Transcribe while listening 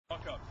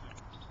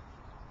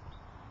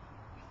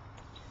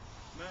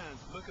Man,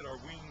 look at our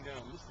winged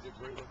elm. This is a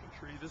great looking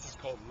tree. This is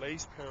called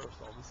lace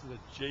parasol. This is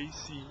a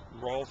J.C.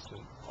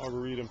 Ralston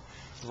arboretum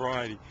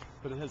variety,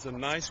 but it has a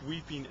nice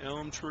weeping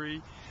elm tree.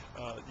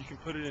 You can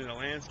put it in a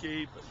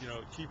landscape, you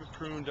know, keep it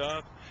pruned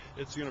up.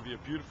 It's going to be a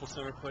beautiful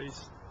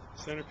centerpiece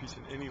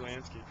in any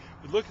landscape.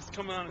 But look, it's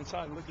coming on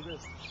inside, and look at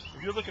this.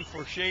 If you're looking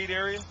for a shade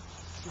area,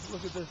 just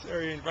look at this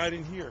area right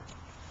in here.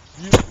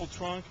 Beautiful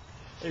trunk.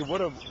 Hey,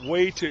 what a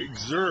way to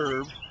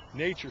observe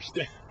nature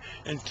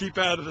and keep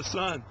out of the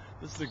sun.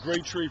 This is a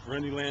great tree for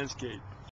any landscape.